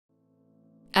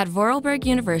At Vorarlberg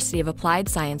University of Applied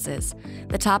Sciences,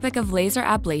 the topic of laser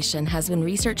ablation has been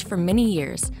researched for many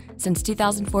years, since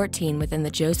 2014 within the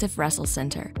Joseph Russell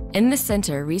Center. In this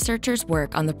center, researchers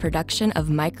work on the production of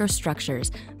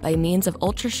microstructures by means of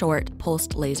ultra-short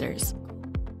pulsed lasers.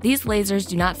 These lasers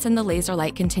do not send the laser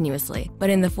light continuously, but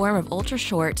in the form of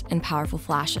ultra-short and powerful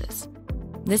flashes.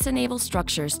 This enables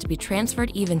structures to be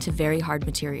transferred even to very hard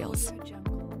materials.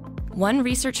 One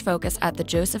research focus at the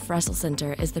Joseph Russell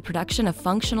Center is the production of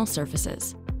functional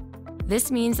surfaces. This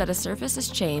means that a surface is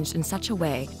changed in such a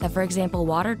way that, for example,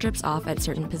 water drips off at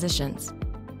certain positions.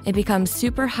 It becomes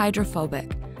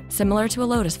super-hydrophobic, similar to a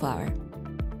lotus flower.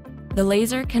 The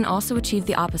laser can also achieve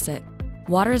the opposite.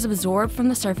 Water is absorbed from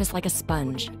the surface like a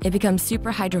sponge. It becomes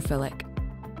super-hydrophilic.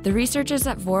 The researchers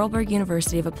at Vorarlberg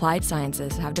University of Applied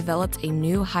Sciences have developed a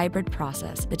new hybrid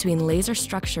process between laser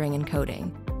structuring and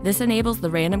coating. This enables the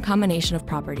random combination of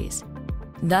properties.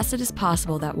 Thus, it is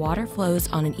possible that water flows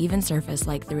on an even surface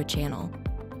like through a channel.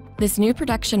 This new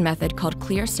production method called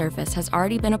ClearSurface has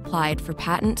already been applied for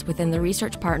patent within the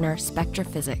research partner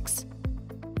Spectra-Physics.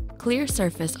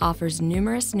 ClearSurface offers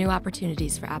numerous new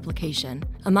opportunities for application,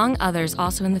 among others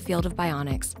also in the field of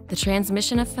bionics, the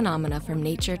transmission of phenomena from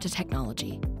nature to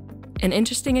technology. An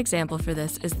interesting example for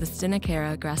this is the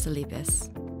Stenochera gracilipes.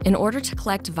 In order to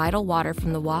collect vital water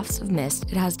from the wafts of mist,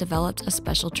 it has developed a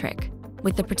special trick.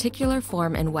 With the particular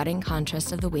form and wetting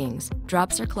contrast of the wings,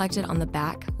 drops are collected on the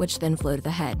back, which then flow to the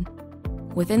head.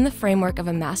 Within the framework of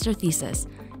a master thesis,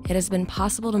 it has been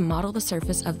possible to model the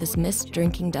surface of this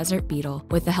mist-drinking desert beetle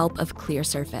with the help of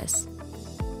ClearSurface.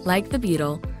 Like the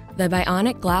beetle, the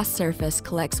bionic glass surface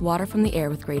collects water from the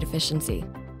air with great efficiency.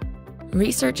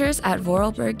 Researchers at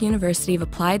Vorarlberg University of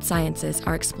Applied Sciences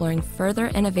are exploring further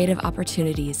innovative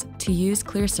opportunities to use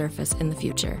ClearSurface in the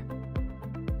future.